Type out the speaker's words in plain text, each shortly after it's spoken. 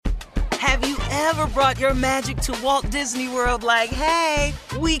Have you ever brought your magic to Walt Disney World like, hey,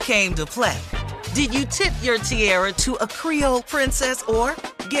 we came to play? Did you tip your tiara to a Creole princess or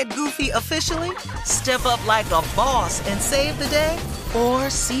get goofy officially? Step up like a boss and save the day? Or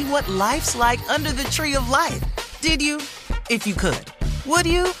see what life's like under the tree of life? Did you? If you could. Would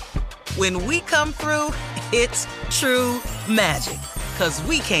you? When we come through, it's true magic. 'Cause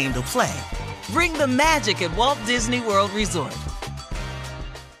we came to play. Bring the magic at Walt Disney World Resort.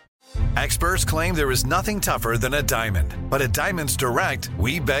 Experts claim there is nothing tougher than a diamond. But at Diamonds Direct,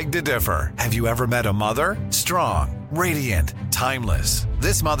 we beg to differ. Have you ever met a mother? Strong, radiant, timeless.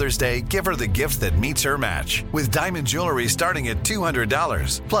 This Mother's Day, give her the gift that meets her match. With diamond jewelry starting at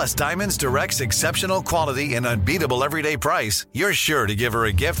 $200. Plus Diamonds Direct's exceptional quality and unbeatable everyday price, you're sure to give her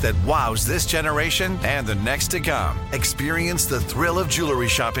a gift that wows this generation and the next to come. Experience the thrill of jewelry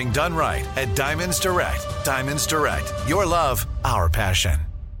shopping done right at Diamonds Direct. Diamonds Direct. Your love, our passion.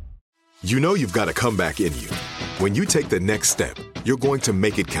 You know you've got a comeback in you. When you take the next step, you're going to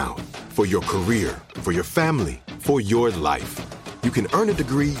make it count. For your career, for your family, for your life. You can earn a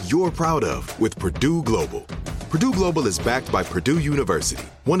degree you're proud of with Purdue Global. Purdue Global is backed by Purdue University,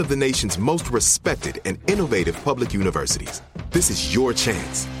 one of the nation's most respected and innovative public universities. This is your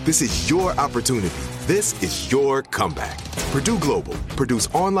chance. This is your opportunity. This is your comeback. Purdue Global, Purdue's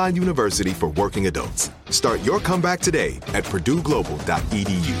online university for working adults. Start your comeback today at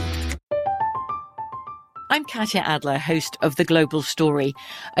purdueglobal.edu. I'm Katya Adler, host of The Global Story.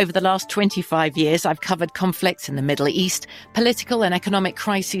 Over the last 25 years, I've covered conflicts in the Middle East, political and economic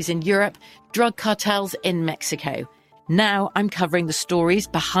crises in Europe, drug cartels in Mexico. Now I'm covering the stories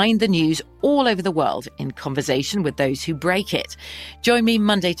behind the news all over the world in conversation with those who break it. Join me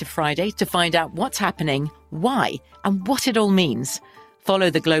Monday to Friday to find out what's happening, why, and what it all means. Follow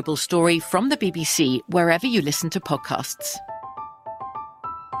The Global Story from the BBC wherever you listen to podcasts.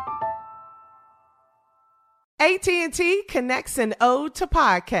 AT&T connects an ode to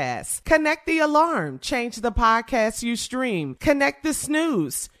podcasts. Connect the alarm. Change the podcast you stream. Connect the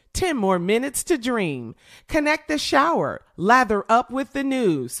snooze. 10 more minutes to dream. Connect the shower. Lather up with the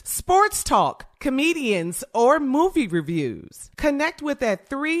news. Sports talk, comedians, or movie reviews. Connect with that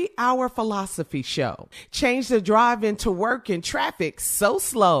 3-hour philosophy show. Change the drive into work and traffic so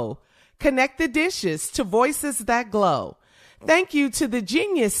slow. Connect the dishes to voices that glow. Thank you to the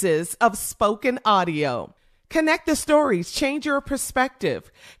geniuses of spoken audio. Connect the stories, change your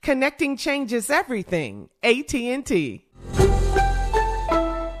perspective. Connecting changes everything. AT&T.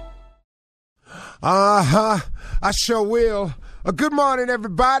 I sure will. Good morning,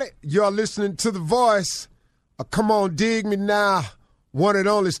 everybody. You're listening to The Voice. Come on, dig me now. One and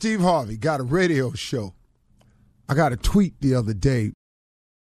only Steve Harvey got a radio show. I got a tweet the other day.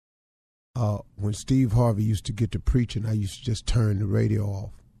 When Steve Harvey used to get to preaching, I used to just turn the radio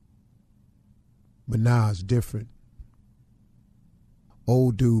off. But now it's different.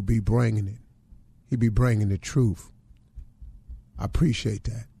 Old dude be bringing it. He be bringing the truth. I appreciate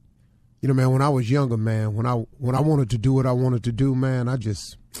that. You know, man, when I was younger, man, when I wanted to do what I wanted to do, man, I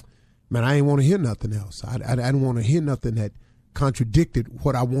ain't want to hear nothing else. I didn't want to hear nothing that contradicted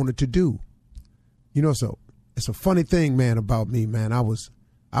what I wanted to do. You know, so it's a funny thing, man, about me, man. I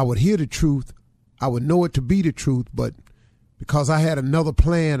would hear the truth. I would know it to be the truth, but because I had another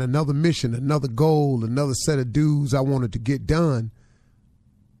plan, another mission, another goal, another set of dues I wanted to get done,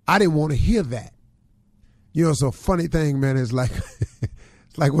 I didn't want to hear that. You know, it's a funny thing, man. It's like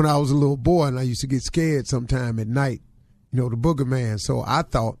it's like when I was a little boy and I used to get scared sometime at night, you know, the booger man. So I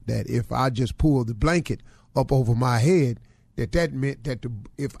thought that if I just pulled the blanket up over my head, that meant that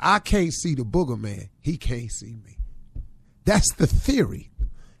if I can't see the booger man, he can't see me. That's the theory.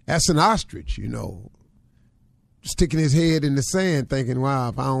 That's an ostrich, you know, sticking his head in the sand thinking, wow,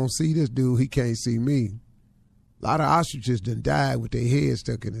 if I don't see this dude, he can't see me. A lot of ostriches done died with their head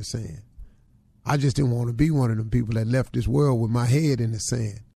stuck in the sand. I just didn't want to be one of them people that left this world with my head in the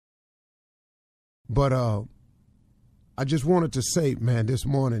sand. But I just wanted to say, man, this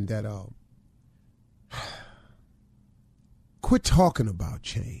morning that quit talking about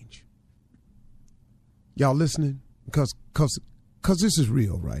change. Y'all listening? Because this is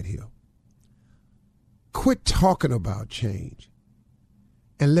real right here. Quit talking about change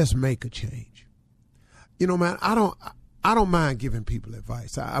and let's make a change. You know, man, I don't mind giving people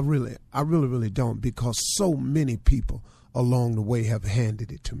advice. I really don't, because so many people along the way have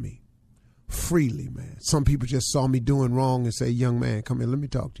handed it to me freely, man. Some people just saw me doing wrong and say, young man, come here, let me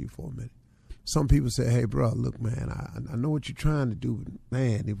talk to you for a minute. Some people say, hey, bro, look, man, I know what you're trying to do, but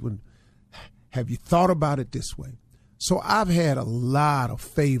man, have you thought about it this way? So I've had a lot of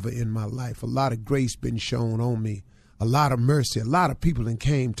favor in my life, a lot of grace been shown on me, a lot of mercy, a lot of people that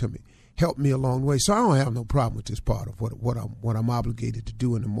came to me. helped me along the way. So I don't have no problem with this part of what I'm obligated to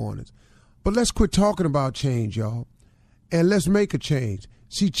do in the mornings. But let's quit talking about change, y'all, and let's make a change.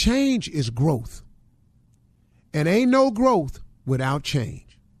 See, change is growth. And ain't no growth without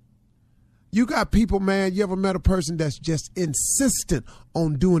change. You got people, man, you ever met a person that's just insistent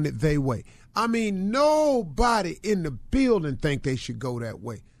on doing it their way? I mean, nobody in the building think they should go that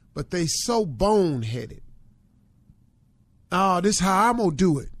way, but they so boneheaded. Oh, this how I'm going to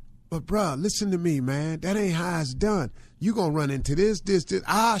do it. But, bruh, listen to me, man. That ain't how it's done. You going to run into this.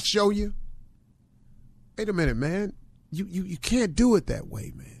 I'll show you. Wait a minute, man. You can't do it that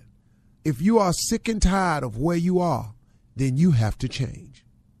way, man. If you are sick and tired of where you are, then you have to change.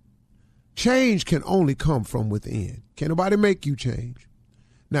 Change can only come from within. Can't nobody make you change.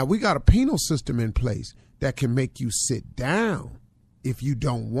 Now, we got a penal system in place that can make you sit down if you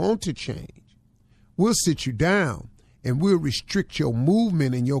don't want to change. We'll sit you down and we'll restrict your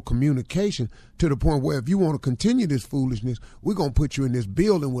movement and your communication to the point where if you want to continue this foolishness, we're going to put you in this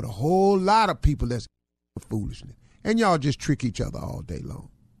building with a whole lot of people that's foolishness. And y'all just trick each other all day long.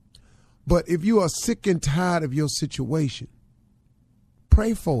 But if you are sick and tired of your situation,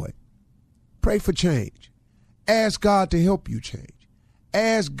 pray for it. Pray for change. Ask God to help you change.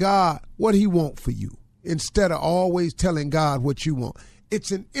 Ask God what he wants for you instead of always telling God what you want.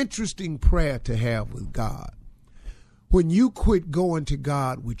 It's an interesting prayer to have with God. When you quit going to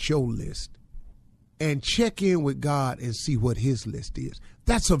God with your list and check in with God and see what his list is,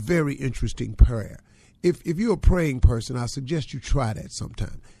 that's a very interesting prayer. If you're a praying person, I suggest you try that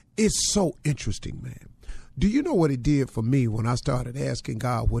sometime. It's so interesting, man. Do you know what it did for me when I started asking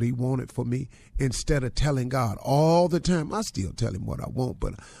God what he wanted for me instead of telling God all the time? I still tell him what I want,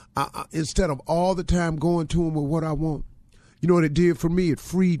 but instead of all the time going to him with what I want, you know what it did for me? It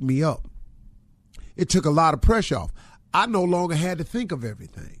freed me up. It took a lot of pressure off. I no longer had to think of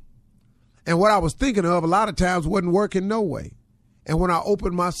everything. And what I was thinking of a lot of times wasn't working no way. And when I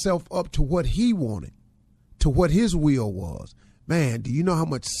opened myself up to what he wanted, to what his will was, man, do you know how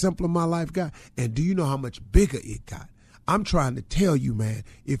much simpler my life got? And do you know how much bigger it got? I'm trying to tell you, man,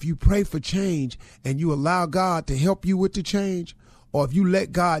 if you pray for change and you allow God to help you with the change, or if you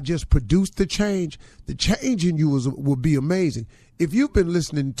let God just produce the change in you will be amazing. If you've been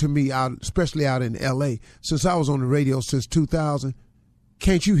listening to me out, especially out in L.A., since I was on the radio since 2000,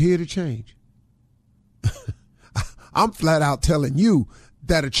 can't you hear the change? I'm flat out telling you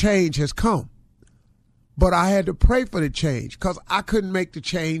that a change has come. But I had to pray for the change because I couldn't make the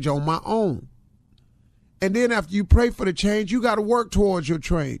change on my own. And then after you pray for the change, you got to work towards your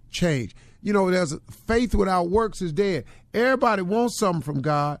change. You know, there's faith without works is dead. Everybody wants something from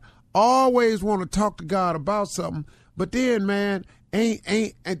God, always want to talk to God about something, but then, man,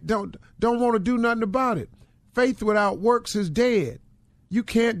 don't want to do nothing about it. Faith without works is dead. You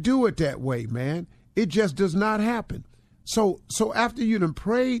can't do it that way, man. It just does not happen. So after you done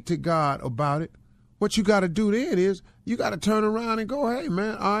prayed to God about it, what you got to do then is you got to turn around and go, hey,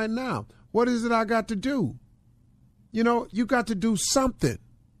 man, all right, now, what is it I got to do? You know, you got to do something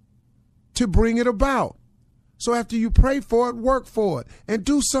to bring it about. So after you pray for it, work for it and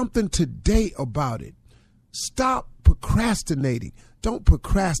do something today about it. Stop procrastinating. Don't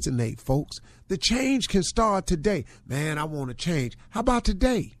procrastinate, folks. The change can start today. Man, I want to change. How about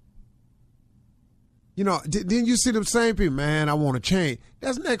today? You know, didn't you see them same people? Man, I want to change.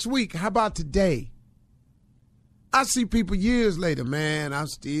 That's next week. How about today? I see people years later, man, I'm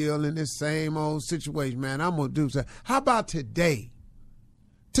still in this same old situation, man. I'm going to do something. How about today?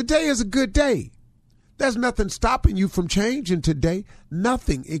 Today is a good day. There's nothing stopping you from changing today.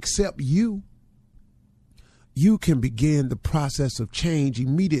 Nothing except you. You can begin the process of change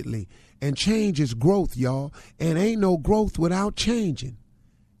immediately. And change is growth, y'all. And ain't no growth without changing.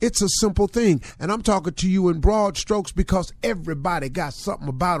 It's a simple thing. And I'm talking to you in broad strokes because everybody got something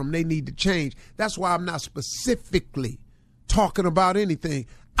about them they need to change. That's why I'm not specifically talking about anything.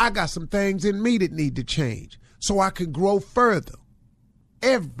 I got some things in me that need to change so I can grow further.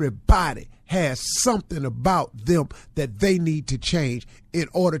 Everybody has something about them that they need to change in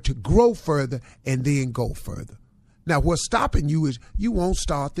order to grow further and then go further. Now, what's stopping you is you won't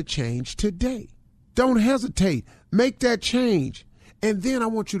start the change today. Don't hesitate. Make that change. And then I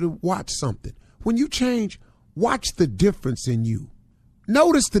want you to watch something. When you change, watch the difference in you.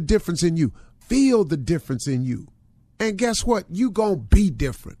 Notice the difference in you. Feel the difference in you. And guess what? You gonna be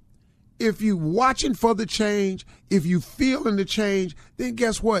different. If you watching for the change, if you feeling the change, then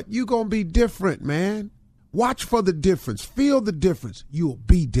guess what? You gonna be different, man. Watch for the difference. Feel the difference. You'll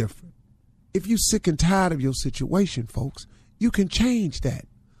be different. If you sick and tired of your situation, folks, you can change that.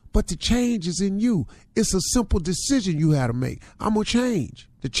 But the change is in you. It's a simple decision you have to make. I'm going to change.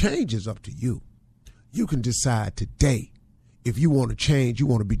 The change is up to you. You can decide today if you want to change, you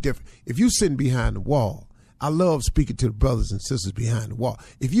want to be different. If you're sitting behind the wall, I love speaking to the brothers and sisters behind the wall.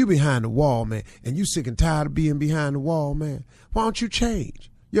 If you're behind the wall, man, and you sick and tired of being behind the wall, man, why don't you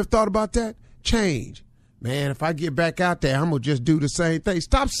change? You ever thought about that? Change. Man, if I get back out there, I'm going to just do the same thing.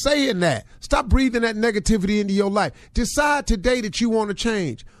 Stop saying that. Stop breathing that negativity into your life. Decide today that you want to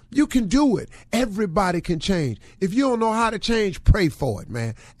change. You can do it. Everybody can change. If you don't know how to change, pray for it,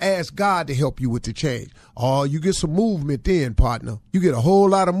 man. Ask God to help you with the change. Oh, you get some movement then, partner. You get a whole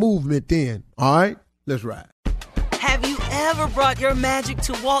lot of movement then. All right? Let's ride. Have you ever brought your magic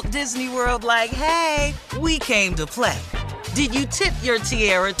to Walt Disney World like, hey, we came to play? Did you tip your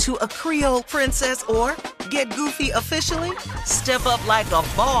tiara to a Creole princess or get goofy officially? Step up like a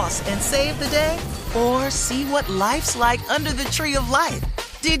boss and save the day? Or see what life's like under the tree of life?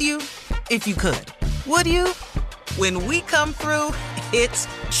 Did you? If you could. Would you? When we come through, it's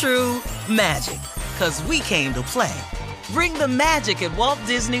true magic. 'Cause we came to play. Bring the magic at Walt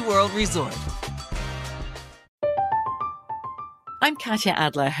Disney World Resort. I'm Katya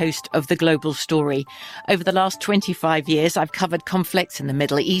Adler, host of The Global Story. Over the last 25 years, I've covered conflicts in the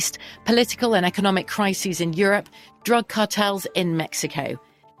Middle East, political and economic crises in Europe, drug cartels in Mexico.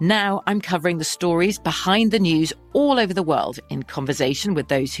 Now I'm covering the stories behind the news all over the world in conversation with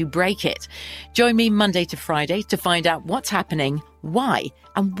those who break it. Join me Monday to Friday to find out what's happening, why,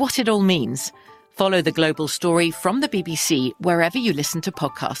 and what it all means. Follow The Global Story from the BBC wherever you listen to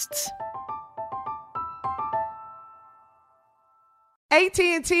podcasts.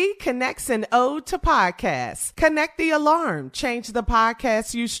 AT&T connects an ode to podcasts. Connect the alarm. Change the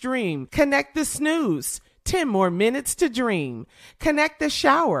podcast you stream. Connect the snooze. 10 more minutes to dream. Connect the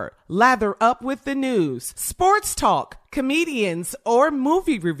shower. Lather up with the news. Sports talk, comedians, or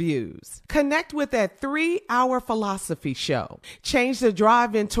movie reviews. Connect with that 3-hour philosophy show. Change the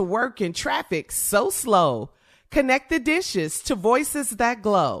drive into work in traffic so slow. Connect the dishes to voices that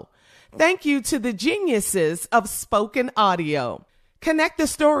glow. Thank you to the geniuses of spoken audio. Connect the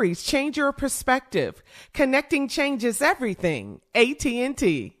stories, change your perspective. Connecting changes everything.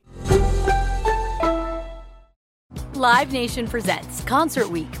 AT&T. Live Nation presents Concert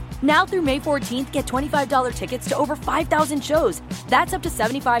Week. Now through May 14th, get $25 tickets to over 5,000 shows. That's up to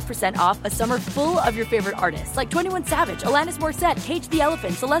 75% off a summer full of your favorite artists like 21 Savage, Alanis Morissette, Cage the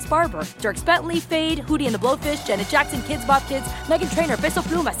Elephant, Celeste Barber, Dierks Bentley, Fade, Hootie and the Blowfish, Janet Jackson, Kids Bop Kids, Meghan Trainor, Peso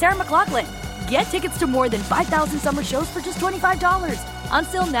Pluma, Sarah McLachlan. Get tickets to more than 5,000 summer shows for just $25. On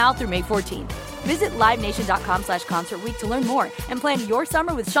sale now through May 14th. Visit LiveNation.com/Concert Week to learn more and plan your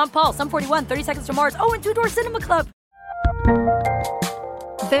summer with Sean Paul, Sum 41, 30 Seconds to Mars, and Two Door Cinema Club.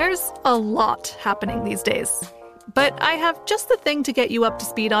 There's a lot happening these days, but I have just the thing to get you up to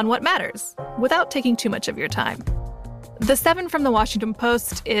speed on what matters without taking too much of your time. The 7 from the Washington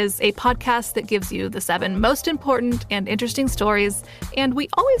Post is a podcast that gives you the 7 most important and interesting stories, and we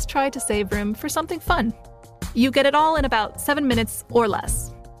always try to save room for something fun. You get it all in about 7 minutes or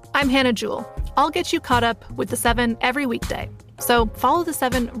less. I'm Hannah Jewell. I'll get you caught up with the 7 every weekday. So follow the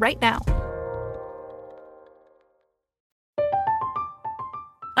 7 right now.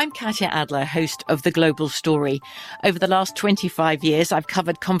 I'm Katya Adler, host of The Global Story. Over the last 25 years, I've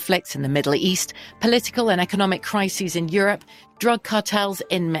covered conflicts in the Middle East, political and economic crises in Europe, drug cartels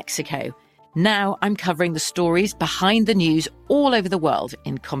in Mexico. Now I'm covering the stories behind the news all over the world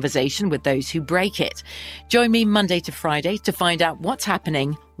in conversation with those who break it. Join me Monday to Friday to find out what's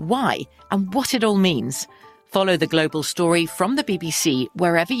happening, why, and what it all means. Follow The Global Story from the BBC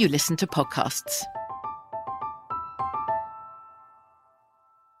wherever you listen to podcasts.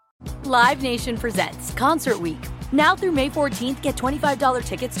 Live Nation presents Concert Week. Now through May 14th, get $25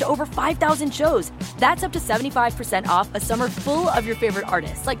 tickets to over 5,000 shows. That's up to 75% off a summer full of your favorite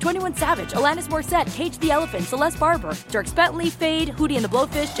artists like 21 Savage, Alanis Morissette, Cage the Elephant, Celeste Barber, Dierks Bentley, Fade, Hootie and the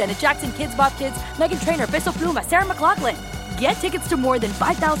Blowfish, Janet Jackson, Kids Bop Kids, Meghan Trainor, Peso Pluma, Sarah McLachlan. Get tickets to more than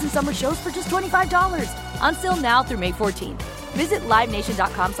 5,000 summer shows for just $25. On sale now through May 14th. Visit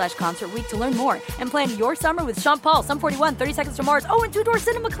LiveNation.com/Concert Week to learn more and plan your summer with Sean Paul, Sum 41, 30 Seconds to Mars, and Two Door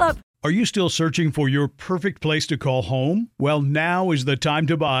Cinema Club. Are you still searching for your perfect place to call home? Well, now is the time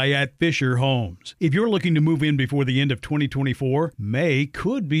to buy at Fisher Homes. If you're looking to move in before the end of 2024, May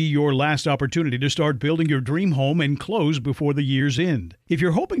could be your last opportunity to start building your dream home and close before the year's end. If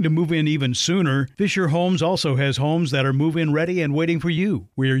you're hoping to move in even sooner, Fisher Homes also has homes that are move-in ready and waiting for you,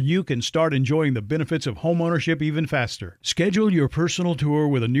 where you can start enjoying the benefits of homeownership even faster. Schedule your personal tour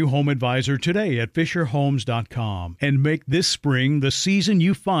with a new home advisor today at FisherHomes.com and make this spring the season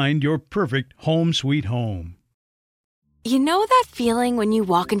you find your perfect home sweet home. You know that feeling when you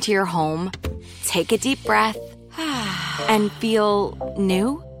walk into your home, take a deep breath, And feel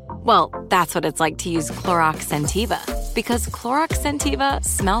new? Well, that's what it's like to use Clorox Scentiva. Because Clorox Scentiva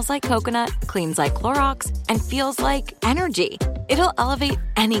smells like coconut, cleans like Clorox, and feels like energy. It'll elevate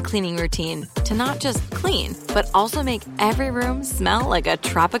any cleaning routine to not just clean, but also make every room smell like a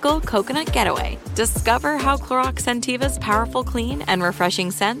tropical coconut getaway. Discover how Clorox Scentiva's powerful clean and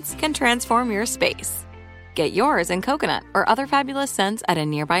refreshing scents can transform your space. Get yours in coconut or other fabulous scents at a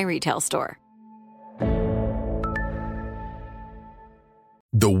nearby retail store.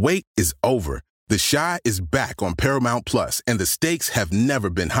 The wait is over. The Chi is back on Paramount Plus, and the stakes have never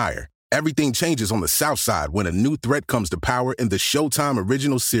been higher. Everything changes on the South Side when a new threat comes to power in the Showtime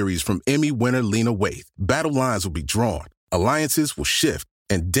original series from Emmy winner Lena Waithe. Battle lines will be drawn, alliances will shift,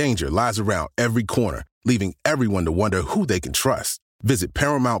 and danger lies around every corner, leaving everyone to wonder who they can trust. Visit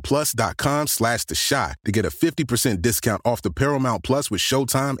ParamountPlus.com/The Chi to get a 50% discount off the Paramount Plus with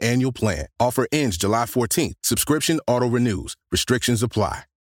Showtime annual plan. Offer ends July 14th. Subscription auto-renews. Restrictions apply.